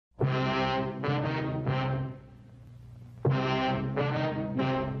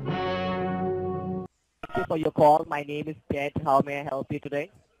for your call. My name is Ted. How may I help you today?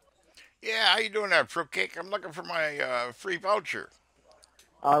 Yeah, how you doing there, fruitcake? I'm looking for my free voucher.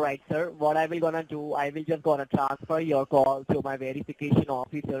 All right, sir. What I will gonna do, I will just gonna transfer your call to my verification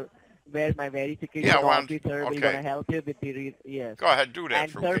officer, where my Yeah, verification one. officer will Okay, gonna help you with the yes. go ahead, do that,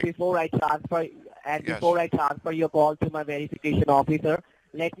 And sir, fruitcake. Yes. before I transfer your call to my verification officer,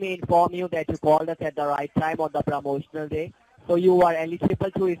 let me inform you that you called us at the right time on the promotional day. So you are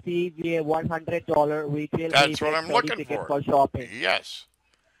eligible to receive a $100 retail That's what rebate I'm study looking ticket for. for shopping. Yes.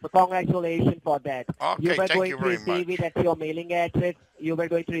 So congratulations for that. You Okay, were thank going you to very receive it much. at your mailing address. You were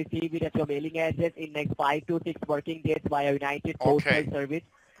going to receive it at your mailing address in next 5 to 6 working days via United Postal Okay. Service.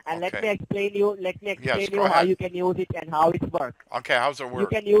 And Okay. let me Yes, explain go you how ahead. you can use it and how it works. Okay, how's it You work?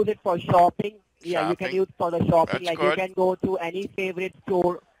 can use it for shopping. Yeah, you can Shopping. use it for the shopping. That's Like you good. can go to any favorite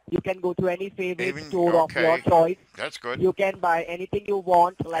store. You can go to any favorite Even store of your okay. choice. That's good. You can buy anything you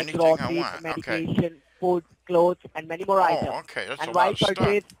want, like Anything I groceries, want. Okay. medication, food, clothes, and many more Oh, items. okay. That's a And lot while of stuff.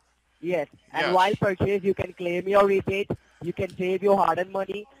 purchase, yes, and while Yes. purchase, you can claim your rebate. You can save your hard-earned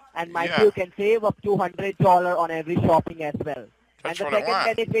money, and mind you, Yeah. you can save up to $100 on every shopping as well. And That's the what I second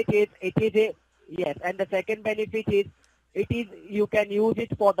want. benefit is it is a yes, and the second benefit is it is you can use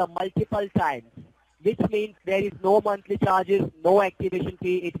it for the multiple times, which means there is no monthly charges, no activation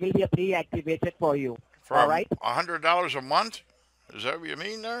fee. It will be a pre-activated for you. For All right. $100 a month? Is that what you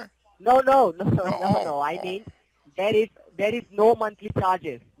mean there? No, no, no, No. no, Oh. no. I Oh. mean, there is no monthly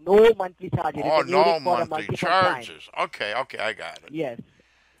charges. No monthly charges. You Oh, can use it no for the monthly multiple times. charges. Okay. Okay. I got it. Yes.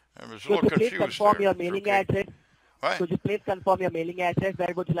 I was a Could little you please confused confirm there, your mailing fruitcake. address? What? Could you please confirm your mailing address?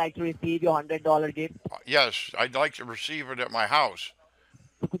 Where would you like to receive your $100 gift? Yes, I'd like to receive it at my house.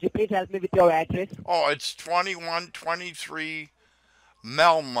 So could you please help me with your address Oh, it's 2123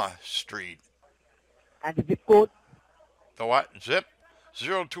 Melma Street. and the zip code? The what? Zip?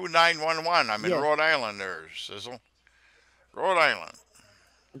 02911. I'm in Yes. Rhode Island there, Sizzle. Rhode Island.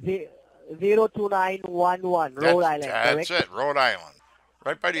 Ze- 02911 Rhode Island, That's correct? it, Rhode Island.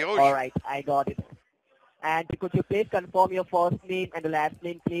 Right by the All ocean. right, I got it. And could you please confirm your first name and the last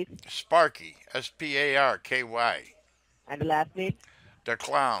name, please? Sparky. Sparky. And the last name? The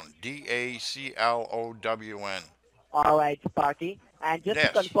Clown. Daclown. All right, Sparky. And just to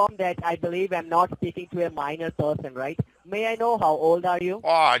Yes. confirm that I believe I'm not speaking to a minor person, right? May I know how old are you?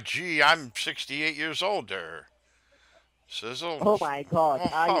 Oh, gee, I'm 68 years old there. Sizzle. Oh my God, Oh,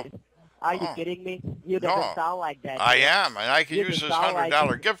 oh, are you oh. kidding me? You doesn't No, sound like that, I am, and I can You use just this sound hundred like,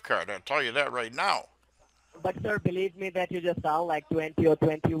 dollar gift card. I'll tell you that right now. but sir, believe me that you just sound like 20 or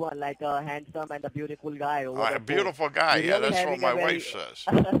 21, like a handsome and a beautiful guy over A the phone. beautiful guy. You're Yeah, really that's what having a my wife very, says.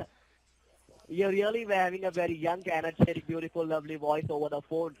 you're really having a very young, energetic, beautiful, lovely voice over the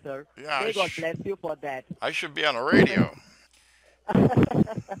phone, sir. Yeah, May God bless you for that. I should be on the radio.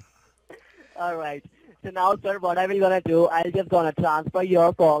 All right. So now, sir, what I will gonna do, I'll just gonna transfer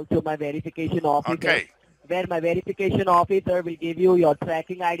your call to my verification officer, Okay, where my verification officer will give you your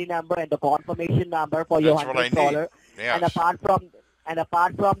tracking ID number and the confirmation number for your that's what I hundred need. dollar. And Yes. apart from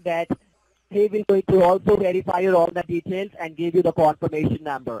that, he will going to also verify your all the details and give you the confirmation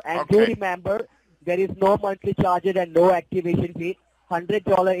number. And do Okay. remember, there is no monthly charges and no activation fee.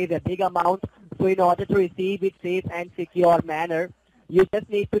 $100 is a big amount, so in order to receive it safe and secure manner, you just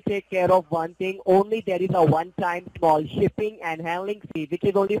need to take care of one thing. Only there is a one-time small shipping and handling fee, which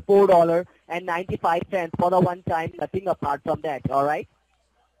is only $4.95 for the one time, nothing apart from that. All right?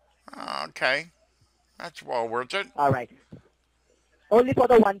 Okay. That's well worth it. All right. Only for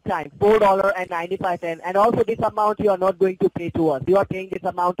the one time, $4.95. And also this amount you are not going to pay to us. You are paying this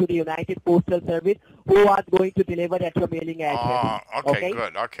amount to the United Postal Service, who are going to deliver at your mailing address. Okay, Okay?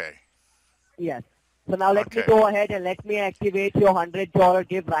 good. Okay. Yes. So now let me Okay. go ahead and let me activate your $100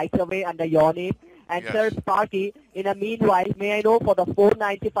 gift right away under your name. And sir Yes. Sparky, in the meanwhile, may I know for the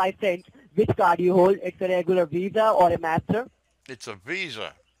 4.95 which card you hold? It's a regular Visa or a Master? It's a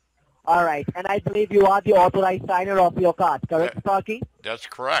Visa. All right. And I believe you are the authorized signer of your card, correct, That, Sparky? that's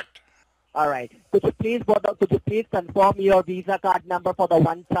correct. All right. Could you please confirm your Visa card number for the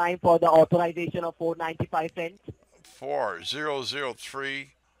one time for the authorization of 4.95?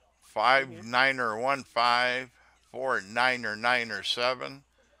 4003 Mm-hmm. 5915 4997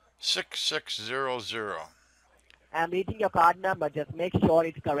 6600. I'm reading your card number. Just make sure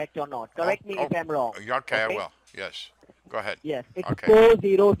it's correct or not. Oh, Correct me oh, if I'm wrong. okay, I Okay? will. Yes. Go ahead. Yes. It's Okay. That's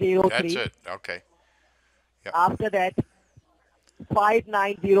 4003. it. Okay. Yep. After that,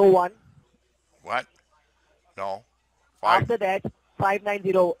 5901. What? No. Five. After that,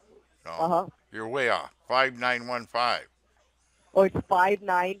 590. No. Uh-huh. You're way off. 5915. Or it's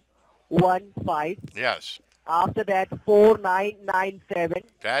 5915. Yes. After that, 4997.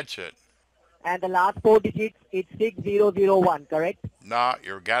 That's it. And the last four digits, it's 6001, correct? No,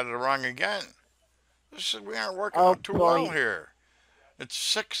 you got it wrong again. We aren't working Oh, out too well sorry. here. It's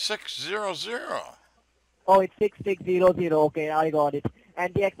 6600. Oh, it's 6600. Okay, I got it.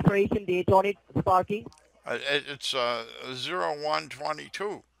 And the expiration date on it, Sparky? It's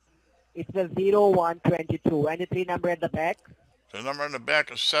 0122. It's the 0122. And the three number at the back? The number in the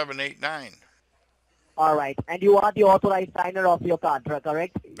back is 789. All right. And you are the authorized signer of your card,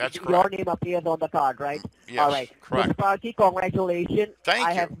 correct? That's Your correct. name appears on the card, right? Yes, All right. correct. So, Sparky, congratulations. Thank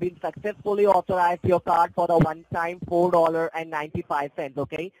I you. have been successfully authorized your card for the one-time $4.95,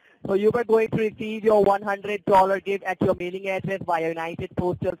 okay? So you were going to receive your $100 gift at your mailing address via United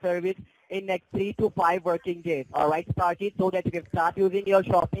Postal Service in next 3 to 5 working days. All right, Sparky, so that you can start using your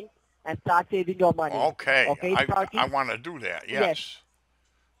shopping and start saving your money. Okay. Okay, Sparky? I want to do that. Yes.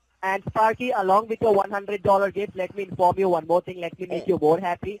 And Sparky, along with your $100 gift, let me inform you one more thing. Let me make you more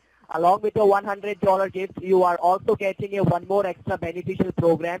happy. Along with your $100 gift, you are also getting a one more extra beneficial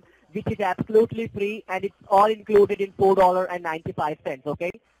program, which is absolutely free, and it's all included in $4.95. Okay,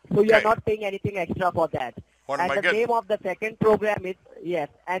 so you are Okay. not paying anything extra for that. What And am I the getting? name of the second program is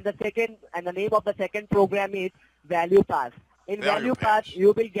the name of the second program is Value Pass. In Value Value Pass, Pass.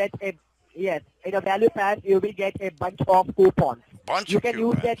 you will get a in a Value Pass, you will get a bunch of coupons. Bunch You of can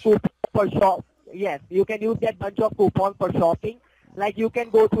use that coupons. coupon for shop. Yes, you can use that bunch of coupons for shopping. Like you can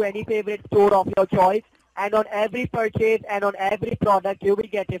go to any favorite store of your choice, and on every purchase and on every product, you will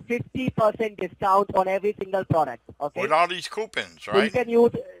get a 50% discount on every single product. Okay. With all these coupons, So you right? can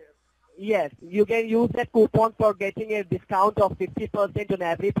use, yes, you can use that coupon for getting a discount of 50% on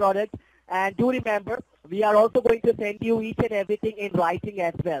every product. And do remember, we are also going to send you each and everything in writing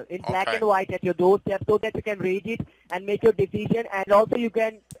as well, in black Okay. and white at your doorstep, so that you can read it and make your decision. And also you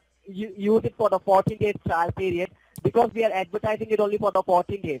can use it for the 14 days trial period, because we are advertising it only for the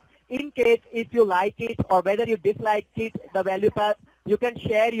 14 days. In case if you like it or whether you dislike it, the Value Pass, you can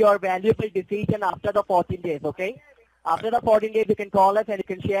share your valuable decision after the 14 days, okay? After the 14 days, you can call us and you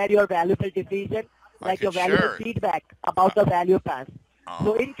can share your valuable decision, I like can your valuable share it. feedback about the Value Pass.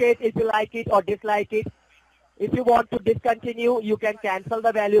 So in case if you like it or dislike it, if you want to discontinue, you can cancel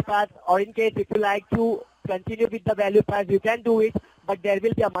the Value Pass, or in case if you like to continue with the Value Pass, you can do it, but there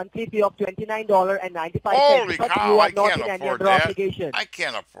will be a monthly fee of $29.95, Holy but cow! you are I not can't in any afford other that. obligation. I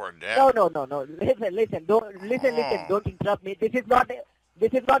can't afford that. No. Listen. Oh. Don't interrupt me. This is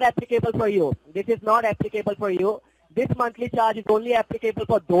not applicable for you. This is not applicable for you. This monthly charge is only applicable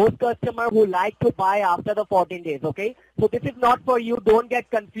for those customers who like to buy after the 14 days, okay? So this is not for you. Don't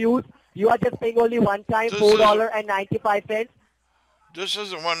get confused. You are just paying only one time This is- $4.95. This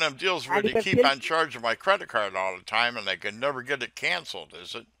isn't one of them deals where And you they can keep still- on charging my credit card all the time and I can never get it canceled,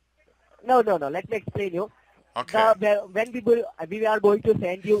 is it? No. Let me explain you. Okay. When we are going to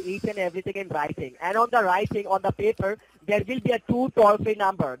send you each and everything in writing, and on the writing, on the paper, there will be a 2 toll-free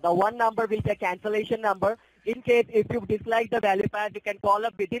number. The one number will be a cancellation number. In case if you dislike the Value Pass, you can call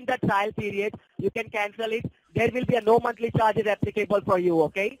up within the trial period. You can cancel it. There will be a no monthly charges applicable for you,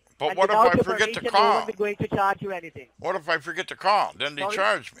 okay? But And what if without I your forget to permission, no call? one will going to charge you anything. What if I forget to call? Then they Sorry?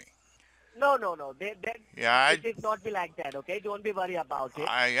 charge me. No. Yeah, It is not be like that, okay? Don't be worried about it.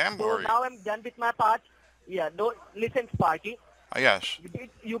 I am So worried. now I'm done with my part. Yeah, no, listen, Sparky. Yes.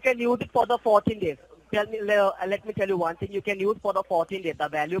 You can use it for the 14 days. Let me tell you one thing. You can use for the 14 days the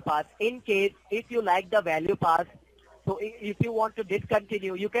Value Pass. In case if you like the Value Pass, so if you want to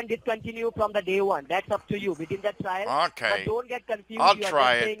discontinue, you can discontinue from the day one. That's up to you within that trial. Okay. But don't get confused. I'll you are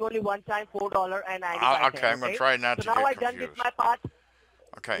try just it. paying only one time $4.95. Okay, I'm going to try not so to now get I done with confused. my part.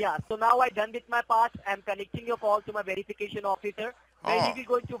 Okay. Yeah, so now I done with my part. I'm connecting your call to my verification officer, where Oh. he will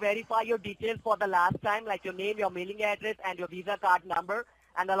going to verify your details for the last time, like your name, your mailing address, and your Visa card number.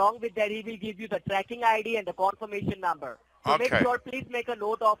 And along with that, he will give you the tracking ID and the confirmation number. So make Okay. sure, please make a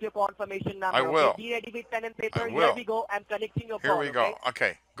note of your confirmation number. I will. Okay? Be ready with pen and paper. I Here will. we go. I'm connecting your Here call. we go. Okay?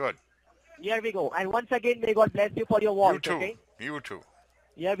 Okay, good. Here we go. And once again, may God bless you for your voice. You too. Okay? You too.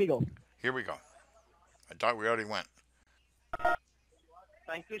 Here we go. Here we go. I thought we already went.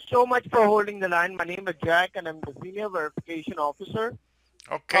 Thank you so much for holding the line. My name is Jack, and I'm the Senior Verification Officer.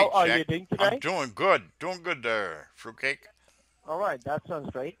 Okay, How are Jack. you doing today? I'm doing good. Doing good there, Fruitcake. All right, that sounds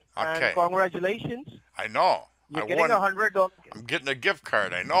great. Okay. And congratulations. I know. You're I getting won. $100. I'm getting a gift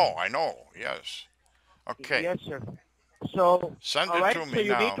card. I know. Yes. Okay. Yes, sir. So, Send all it right, to so me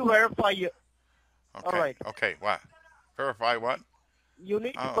you now. need to verify your, Okay. all right. Okay, what? Verify what? you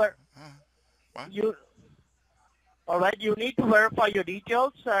need to, Oh. What? you, all right, you need to verify your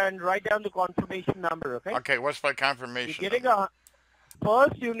details and write down the confirmation number, okay? Okay, what's my You're confirmation getting number?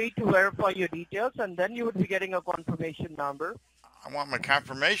 first you need to verify your details, and then you would be getting a confirmation number. I want my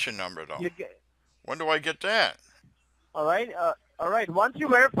confirmation number, though. You get, When do I get that? all right. All right. Once you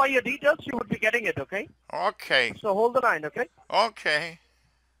verify your details, you would be getting it. Okay. Okay. So hold the line. Okay. Okay.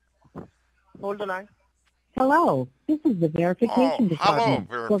 Hold the line. Hello, this is the verification hello, department.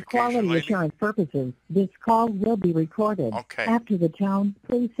 For verification quality lady. assurance purposes, this call will be recorded. Okay. After the tone,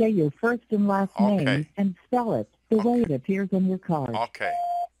 please say your first and last Okay. name and spell it the way it appears on your card. Okay.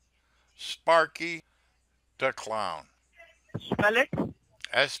 Sparky the Clown. Spell it.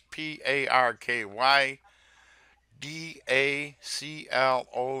 SparkyDACLOWN.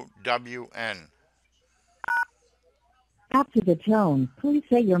 After the tone, please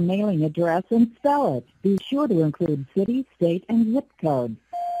say your mailing address and spell it. Be sure to include city, state, and zip code.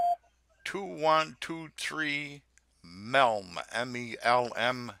 2123 Melm,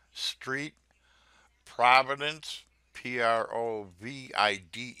 MELM Street, Providence,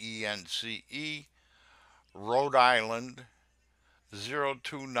 PROVIDENCE, Rhode Island,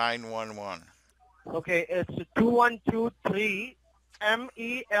 02911. Okay. It's 2123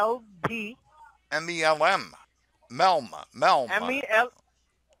 MELB MELM. Melm. MEL.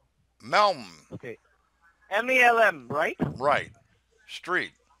 Melm. Okay. MELM, right? Right.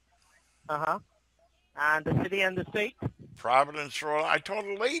 Street. Uh-huh. And the city and the state? Providence, Rhode Island. I told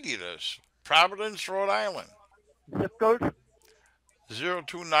a lady this. Providence, Rhode Island. Zip code?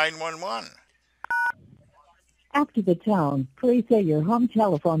 02911. After the tone, please say your home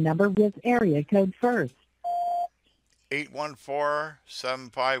telephone number with area code first.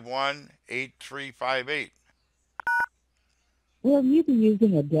 814-751-8358. Will you be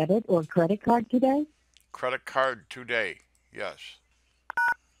using a debit or credit card today? Credit card today. Yes.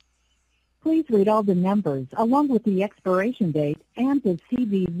 Please read all the numbers along with the expiration date and the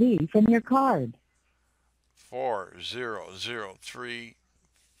CVV from your card. 4003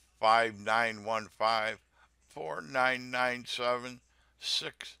 5915 4997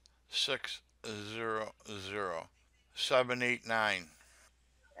 6600 789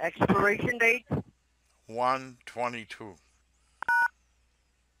 Expiration date? 122.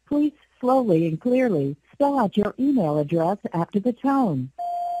 Please slowly and clearly spell out your email address after the tone.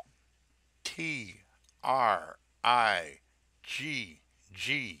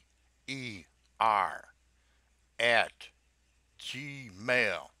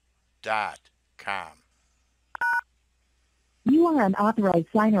 TRIGGER@gmail.com. You are an authorized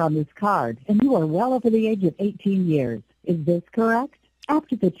signer on this card, and you are well over the age of 18 years. Is this correct?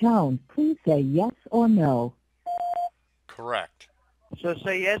 After the tone, please say yes or no. Correct. So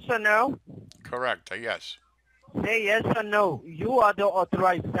say yes or no? Correct. Yes. Say yes or no. You are the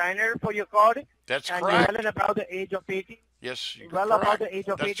authorized signer for your card? That's and correct. you're well and about the age of 18? Yes, you're Well correct. about the age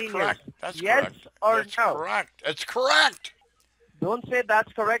of That's 18 correct. years. That's Yes correct. or That's no? correct. It's correct. Don't say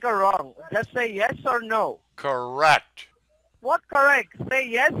that's correct or wrong. Just say yes or no. Correct. What correct? Say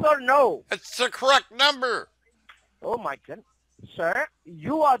yes or no. It's the correct number. Oh my goodness. Sir,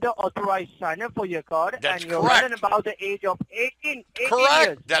 you are the authorized signer for your card That's and you're well and correct. about the age of 18 Correct.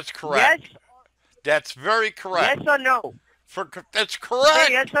 years. That's correct. Yes, That's very correct. yes or no. That's Say correct.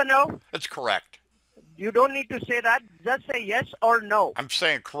 yes or no. It's correct. You don't need to say that. Just say yes or no. I'm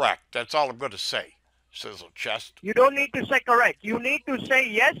saying correct. That's all I'm going to say. Sizzle chest. You don't need to say correct. You need to say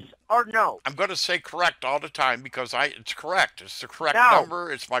yes or no. I'm going to say correct all the time because it's correct. It's the correct No.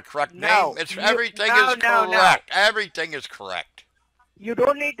 number. It's my correct No. name. It's You- everything no, is no, no. correct. Everything is correct. You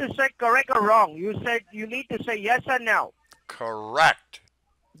don't need to say correct or wrong. You need to say yes or no. Correct.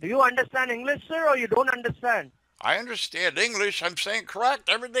 Do you understand English, sir, or you don't understand? I understand English. I'm saying correct.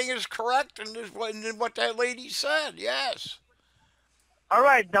 Everything is correct in what that lady said. Yes. All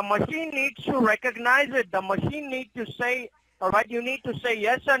right, the machine needs to recognize it. The machine needs to say, all right, you need to say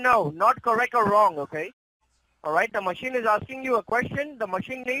yes or no, not correct or wrong, okay? All right, the machine is asking you a question. The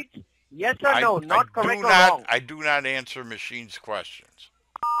machine needs yes or no, not correct or wrong. I do not answer machines' questions.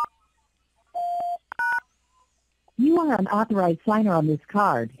 You are an authorized signer on this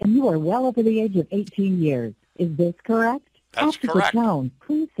card, and you are well over the age of 18 years. Is this correct? That's After correct. the tone,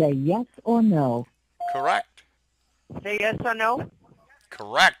 please say yes or no. Correct. Say yes or no.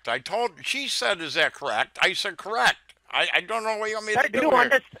 Correct. She said, is that correct? I said correct. I don't know what you want me Sir, to do do you here.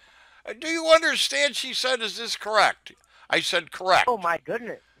 understand? Do you understand? She said, is this correct? I said correct. Oh, my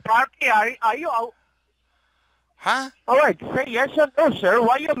goodness. Parky, are you out? Huh? All right, say yes or no, sir.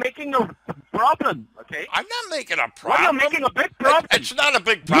 Why are you making a problem, okay? I'm not making a Why are you problem. making a big problem? It's not a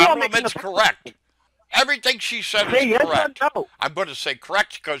big You are problem. making It's a- correct. Everything she said Say is yes correct. or no. I'm going to say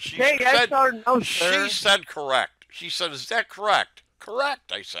correct because she Say said yes or no, sir. she said correct. She said, is that correct?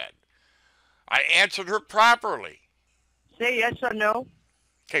 Correct, I said. I answered her properly. Say yes or no.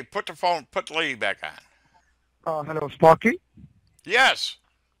 Okay, put the lady back on. Hello, Sparky. Yes.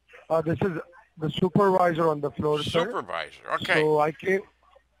 This is the supervisor on the floor, sir. Supervisor. Okay. So I came.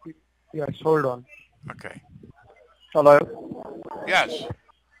 Yes, hold on. Okay. Hello. Yes.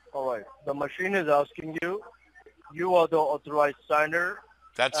 All right. The machine is asking you. You are the authorized signer.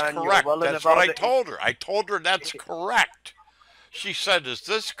 That's And you're correct. well and That's what I above the- told her. I told her that's correct. She said, "Is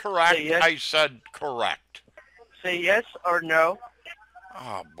this correct?" Say yes. I said, "Correct." Say yes or no.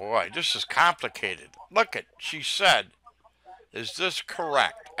 Oh boy, this is complicated. Look it. She said, "Is this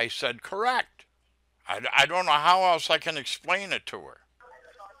correct?" I said, "Correct." I don't know how else I can explain it to her.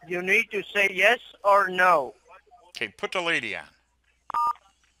 You need to say yes or no. Okay, put the lady on.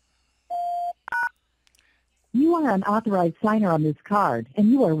 You are an authorized signer on this card, and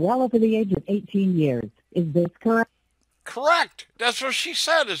you are well over the age of 18 years. Is this correct? Correct. That's what she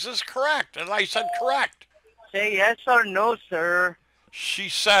said. Is this correct? And I said, correct. Say yes or no, sir. She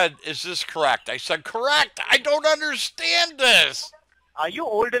said, is this correct? I said, correct. I don't understand this. Are you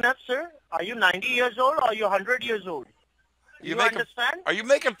old enough, sir? Are you 90 years old or are you 100 years old? You understand? Are you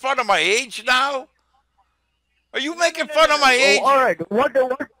making fun of my age now? Are you making fun of my age?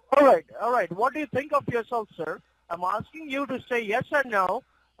 Oh, all right. All right. What do you think of yourself, sir? I'm asking you to say yes or no.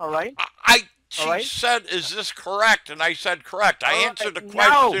 All right. She All right. said, is this correct? And I said, correct. I All answered the right,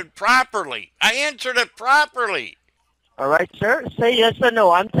 question properly. I answered it properly. All right, sir. Say yes or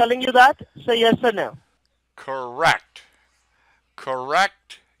no. I'm telling you that. Say yes or no. Correct.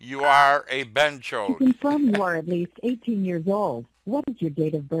 Correct. You are a To benchode. confirm you are at least 18 years old, what is your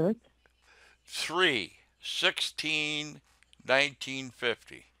date of birth?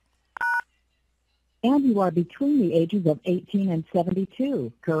 3/16/1950. And you are between the ages of 18 and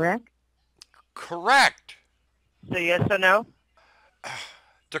 72, correct? Correct. Say yes or no.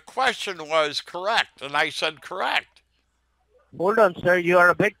 The question was correct, and I said correct. Hold on, sir. You are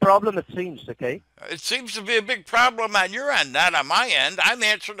a big problem, it seems, okay? It seems to be a big problem on your end, not on my end. I'm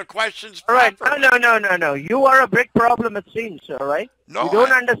answering the questions All right. properly. No. You are a big problem, it seems, all right? No, You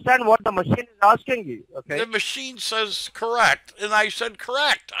don't understand what the machine is asking you, okay? The machine says correct, and I said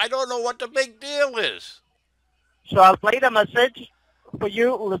correct. I don't know what the big deal is. So I'll play the message for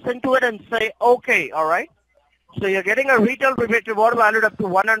you, listen to it, and say, okay, all right? So you're getting a retail rebate reward valued up to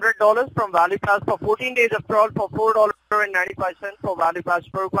 $100 from ValuePass for 14 days of trial for $4.95 for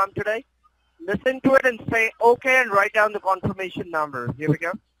ValuePass program today. Listen to it and say, okay, and write down the confirmation number. Here we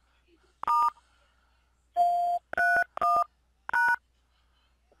go.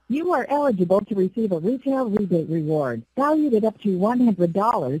 You are eligible to receive a retail rebate reward valued at up to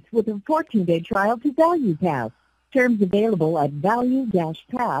 $100 with a 14-day trial to ValuePass. Terms available at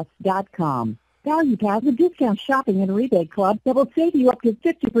value-pass.com. ValuePass is a discount shopping and rebate club that will save you up to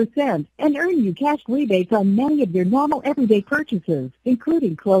 50% and earn you cash rebates on many of your normal everyday purchases,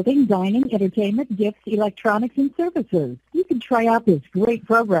 including clothing, dining, entertainment, gifts, electronics, and services. You can try out this great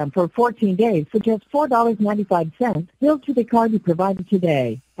program for 14 days for just $4.95 billed to the card you provided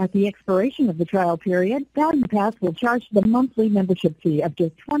today. At the expiration of the trial period, ValuePass will charge the monthly membership fee of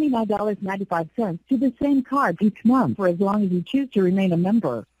just $29.95 to the same card each month for as long as you choose to remain a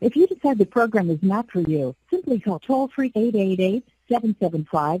member. If you decide the program is not for you, simply call toll-free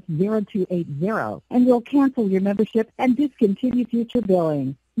 888-775-0280 and we'll cancel your membership and discontinue future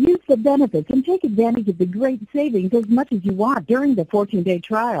billing. Use the benefits and take advantage of the great savings as much as you want during the 14-day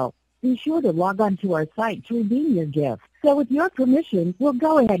trial. Be sure to log on to our site to redeem your gift. So with your permission, we'll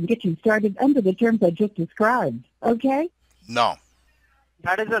go ahead and get you started under the terms I just described. Okay? No.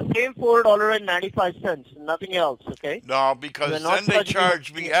 That is the same $4.95, nothing else, okay? No, because We're not then they charging charge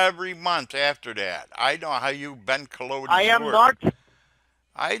you- me every month after that. I know how you Ben Collodi I am work. not,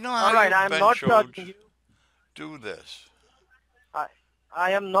 I know how all right, you I am Ben not Chodes charging you. do this.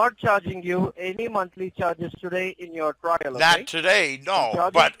 I am not charging you any monthly charges today in your trial, okay? Not today, no.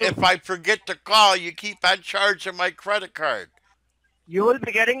 charging But you- if I forget to call, you keep on charging my credit card. You will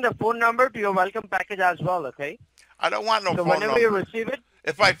be getting the phone number to your welcome package as well, okay? I don't want no So phone whenever number. you receive it,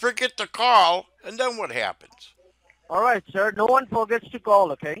 If I forget to call, and then what happens? all right, sir, no one forgets to call,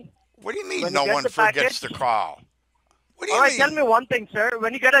 okay? What do you mean When you no get one the forgets package- to call? What do you All right, mean? tell me one thing, sir.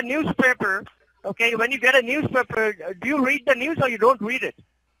 When you get a newspaper, okay, when you get a newspaper, do you read the news or you don't read it?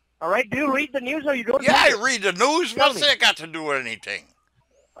 All right, do you read the news or you don't Yeah, I read it? read the news. Tell What's me. that got to do with anything?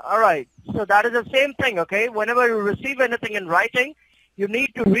 All right, so that is the same thing, okay? Whenever you receive anything in writing, you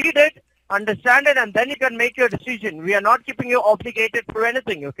need to read it, understand it, and then you can make your decision. We are not keeping you obligated for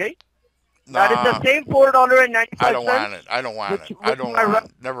anything, okay? That is the Nah, same $4.95. I don't want it. I don't want which- it. I which don't my want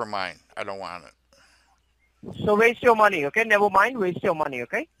it. Never mind. I don't want it. So waste your money, okay? Never mind, waste your money,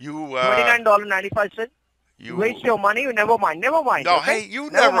 okay? You, $29.95. you. Waste your money, never mind, never mind. No, okay? hey,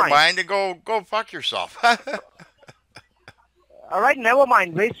 you never mind and go fuck yourself. All right, never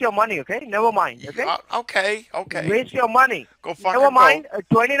mind. Waste your money, okay? Never mind, okay? Okay, okay. Waste your money. Go fucking Never mind.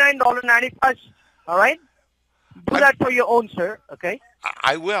 go. $29.95. All right? Do that for your own, sir, okay?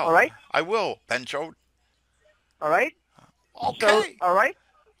 I will. All right? I will, Bencho. All right? Okay. So, all right?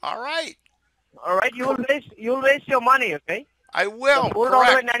 All right. All right, you'll waste your money, okay? I will.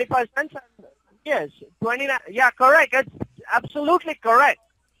 $4.95. Yes, 29. Yeah, correct. It's absolutely correct.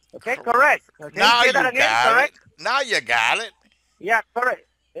 Okay, correct. Okay, Now say you that again. got Correct. it. Now you got it. Yeah, correct.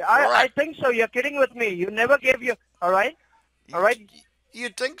 I think so. You're kidding with me. You never gave you. All right. All right. You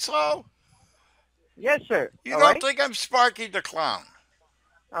think so? Yes, sir. You All don't right? think I'm Sparky the Clown?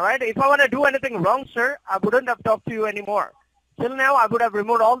 All right. If I want to do anything wrong, sir, I wouldn't have talked to you anymore. Till now, I would have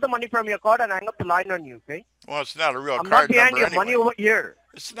removed all the money from your card and hung up the line on you. Okay. Well, it's not a real I'm not card behind number your anyway. money over here.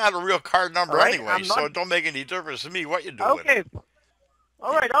 It's not a real card number All right, anyway, I'm so not- it don't make any difference to me what you do with Okay. it.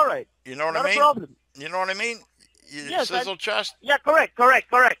 All right. All right. You know what Not I mean? a problem. You know what I mean? You Yes, sizzle chest? Yeah. Correct. Correct.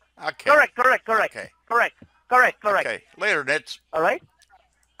 Correct. Okay. Correct. Correct. Correct. Okay. Correct. Correct. Correct. Okay. Later, Nits. All right.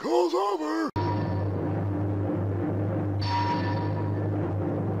 Goes over.